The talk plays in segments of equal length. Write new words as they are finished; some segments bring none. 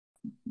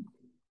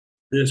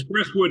This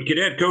Crestwood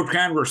Cadet Coach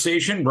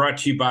Conversation brought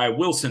to you by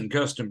Wilson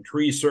Custom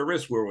Tree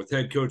Service. We're with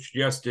head coach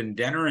Justin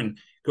Denner. And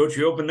coach,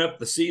 you opened up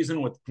the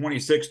season with a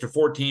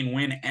 26-14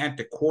 win at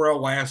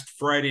Decorah last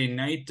Friday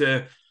night.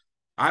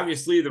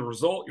 Obviously, the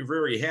result you're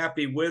very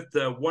happy with.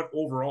 What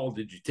overall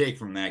did you take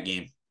from that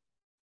game?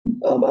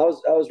 I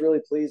was really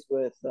pleased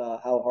with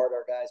how hard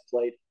our guys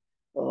played.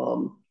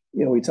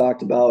 We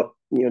talked about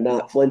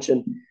not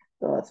flinching.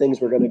 Things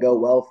were going to go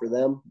well for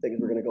them. Things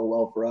were going to go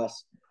well for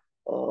us.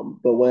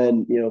 But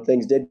when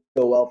things did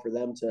go well for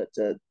them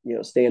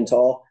to stand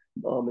tall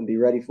and be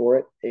ready for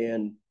it,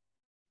 and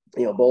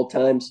both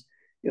times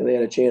they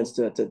had a chance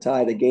to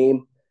tie the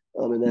game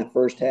in that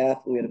first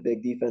half. We had a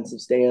big defensive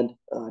stand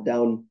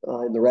down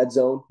in the red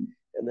zone,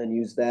 and then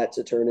used that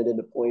to turn it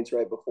into points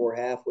right before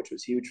half, which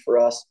was huge for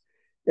us.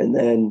 And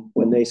then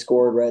when they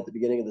scored right at the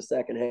beginning of the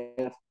second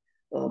half,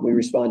 we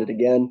responded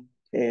again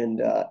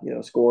and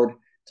scored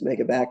to make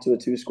it back to a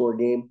two-score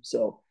game.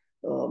 So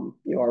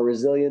our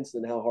resilience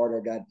and how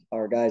hard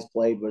our guys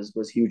played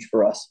was huge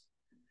for us.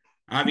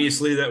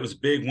 Obviously, that was a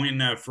big win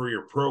for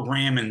your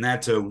program, and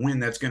that's a win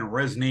that's going to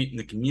resonate in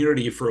the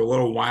community for a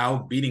little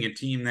while, beating a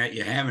team that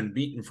you haven't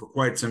beaten for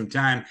quite some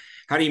time.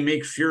 How do you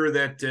make sure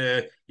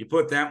that you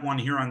put that one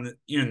here on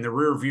in the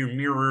rearview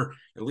mirror,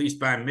 at least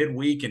by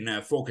midweek, and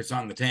focus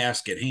on the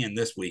task at hand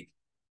this week?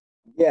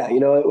 Yeah,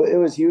 it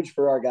was huge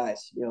for our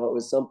guys. It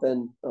was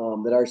something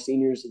that our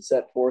seniors had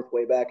set forth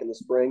way back in the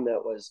spring.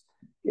 That was,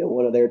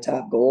 one of their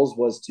top goals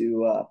was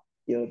to,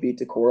 beat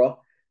Decorah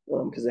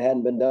because it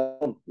hadn't been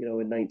done,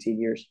 in 19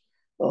 years.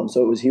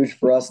 So it was huge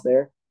for us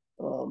there.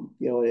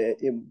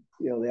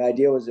 The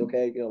idea was,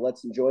 okay,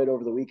 let's enjoy it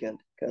over the weekend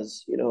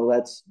because,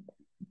 that's,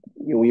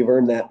 we've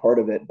earned that part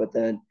of it. But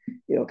then,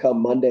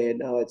 come Monday, and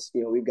now it's,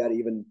 we've got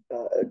even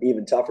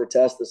tougher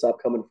test this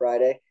upcoming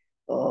Friday.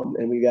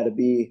 And we got to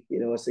be,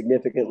 a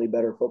significantly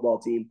better football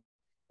team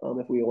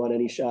if we want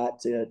any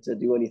shot to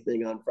do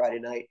anything on Friday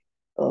night.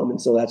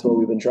 And so that's what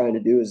we've been trying to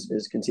do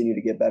is continue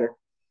to get better.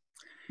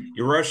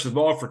 You rushed the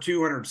ball for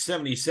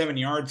 277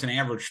 yards and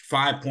averaged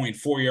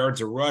 5.4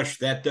 yards a rush.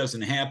 That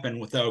doesn't happen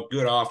without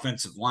good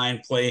offensive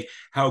line play.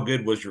 How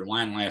good was your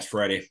line last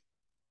Friday?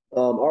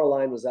 Our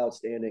line was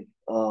outstanding.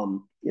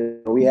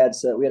 We had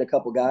a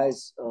couple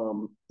guys,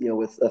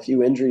 with a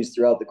few injuries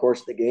throughout the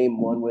course of the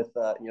game. One with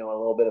a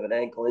little bit of an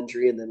ankle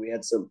injury, and then we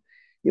had some,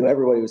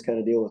 everybody was kind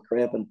of dealing with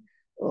cramping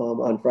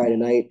on Friday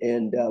night,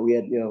 and we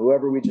had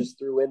whoever we just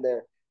threw in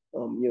there,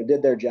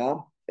 did their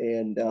job,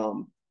 and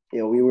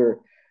we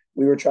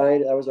were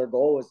trying. That was our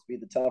goal, was to be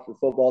the tougher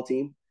football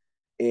team,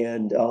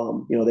 and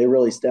they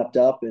really stepped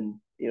up, and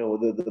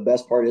the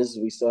best part is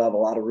we still have a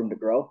lot of room to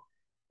grow.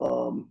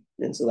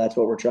 And so that's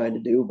what we're trying to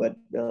do. But,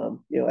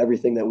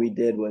 everything that we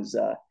did was,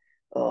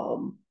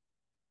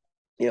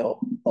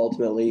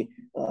 ultimately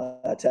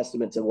a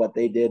testament to what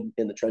they did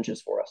in the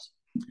trenches for us.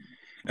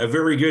 A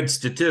very good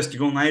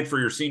statistical night for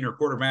your senior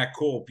quarterback,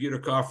 Cole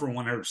Butikoffer,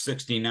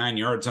 169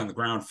 yards on the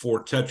ground,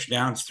 4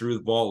 touchdowns, threw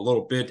the ball a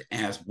little bit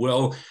as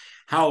well.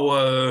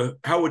 How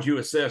would you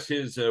assess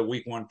his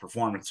week one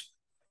performance?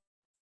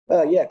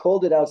 Yeah, Cole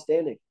did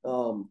outstanding.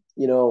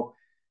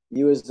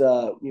 He was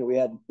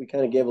we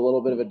kind of gave a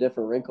little bit of a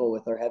different wrinkle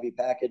with our heavy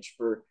package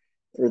for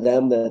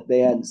them that they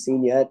hadn't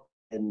seen yet,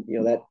 and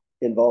that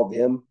involved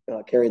him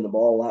carrying the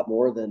ball a lot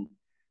more than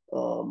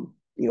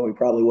we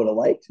probably would have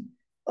liked.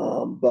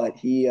 But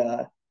he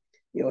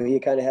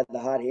kind of had the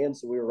hot hand,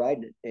 so we were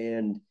riding it,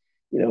 and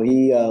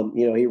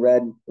he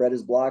read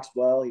his blocks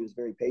well. He was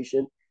very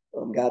patient.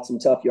 Got some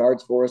tough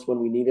yards for us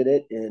when we needed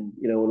it, and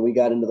when we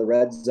got into the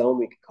red zone,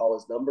 we could call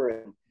his number,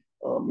 and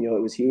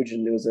it was huge,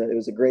 and it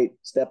was a great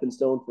stepping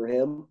stone for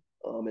him,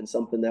 and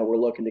something that we're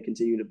looking to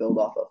continue to build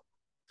off of.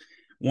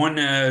 One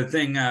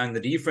thing on the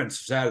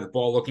defensive side of the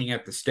ball, looking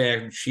at the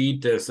stat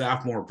sheet,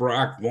 sophomore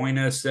Brock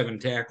Voina, 7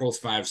 tackles,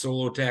 5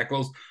 solo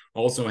tackles,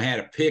 also had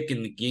a pick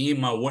in the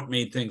game. What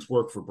made things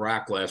work for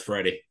Brock last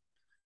Friday?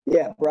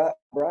 Yeah,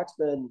 Brock's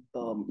been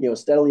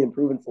steadily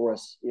improving for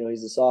us.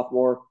 He's a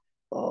sophomore,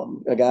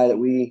 a guy that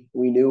we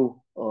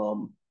knew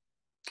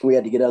we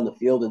had to get on the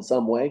field in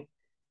some way.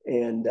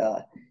 And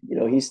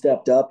he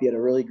stepped up. He had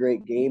a really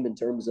great game in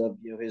terms of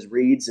his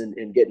reads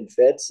and getting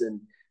fits, and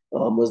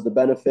was the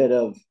benefit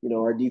of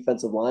our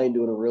defensive line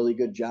doing a really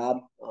good job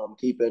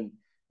keeping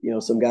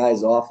some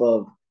guys off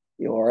of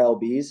our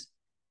LBs,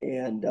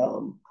 and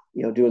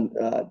doing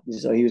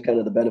so he was kind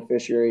of the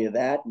beneficiary of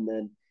that. And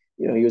then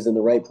he was in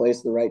the right place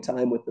at the right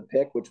time with the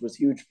pick, which was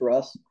huge for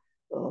us.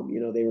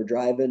 They were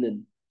driving,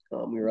 and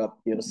we were up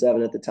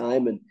 7 at the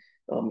time, and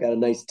got a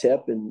nice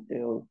tip and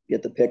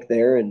get the pick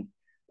there. And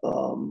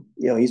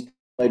he's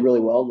played really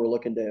well, and we're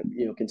looking to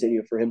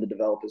continue for him to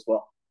develop as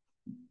well.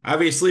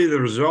 Obviously, the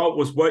result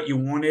was what you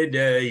wanted.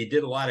 You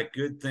did a lot of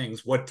good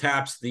things. What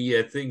tops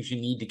the things you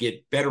need to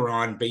get better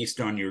on based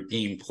on your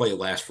game play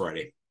last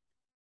Friday?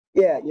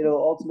 Yeah,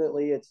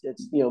 ultimately it's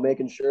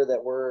making sure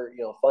that we're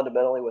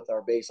fundamentally with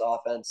our base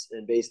offense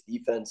and base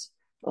defense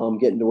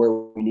getting to where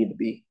we need to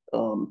be.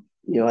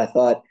 I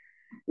thought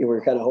we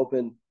were kind of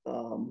hoping.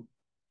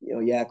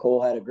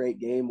 Cole had a great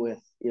game with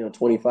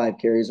 25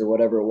 carries or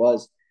whatever it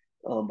was.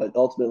 But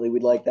ultimately,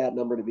 we'd like that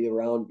number to be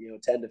around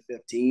 10 to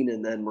 15,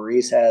 and then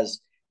Maurice has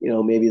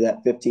maybe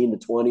that 15 to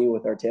 20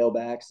 with our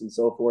tailbacks and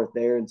so forth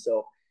there. And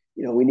so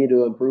we need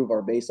to improve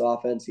our base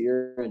offense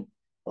here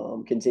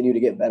and continue to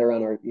get better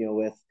on our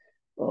with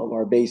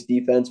our base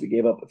defense. We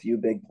gave up a few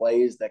big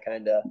plays that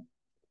kind of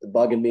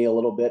bugging me a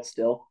little bit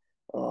still,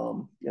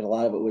 and a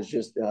lot of it was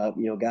just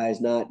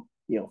guys not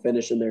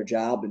finishing their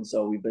job, and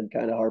so we've been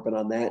kind of harping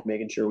on that,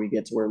 making sure we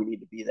get to where we need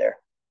to be there.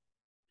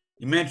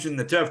 You mentioned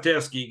the tough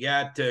test you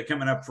got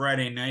coming up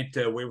Friday night.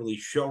 Waverly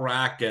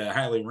Shellrock, a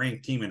highly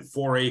ranked team in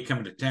 4A,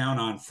 coming to town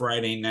on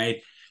Friday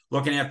night.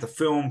 Looking at the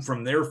film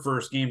from their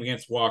first game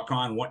against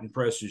Waukon, what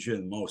impresses you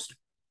the most?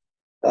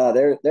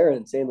 They're an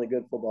insanely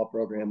good football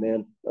program,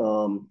 man.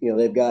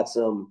 They got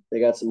some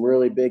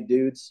really big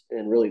dudes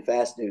and really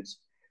fast dudes.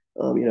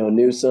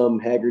 Newsome,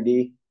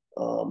 Haggerty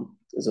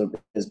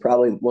is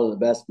probably one of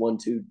the best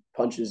 1-2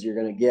 punches you're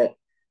going to get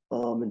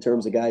in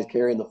terms of guys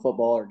carrying the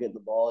football or getting the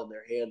ball in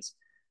their hands.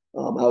 I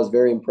was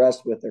very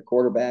impressed with their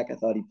quarterback. I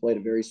thought he played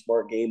a very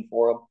smart game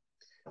for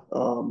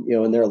them.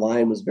 And their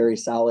line was very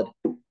solid.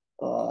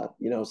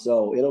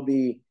 So it'll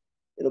be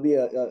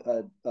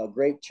a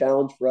great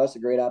challenge for us, a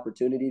great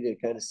opportunity to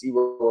kind of see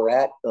where we're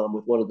at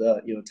with one of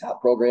the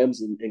top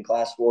programs in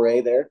Class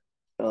 4A there.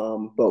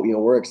 But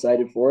we're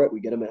excited for it.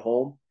 We get them at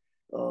home,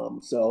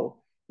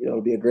 so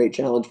it'll be a great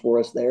challenge for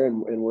us there,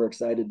 and we're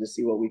excited to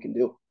see what we can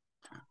do.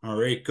 All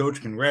right,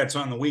 Coach. Congrats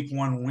on the Week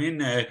 1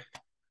 win.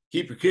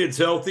 Keep your kids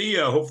healthy.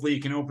 Hopefully,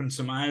 you can open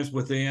some eyes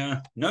with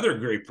another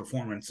great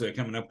performance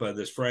coming up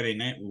this Friday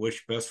night. We wish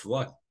you best of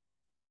luck.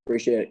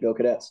 Appreciate it. Go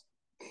Cadets.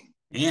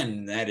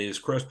 And that is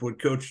Crestwood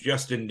coach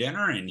Justin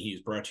Denner, and he's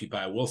brought to you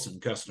by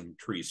Wilson Custom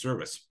Tree Service.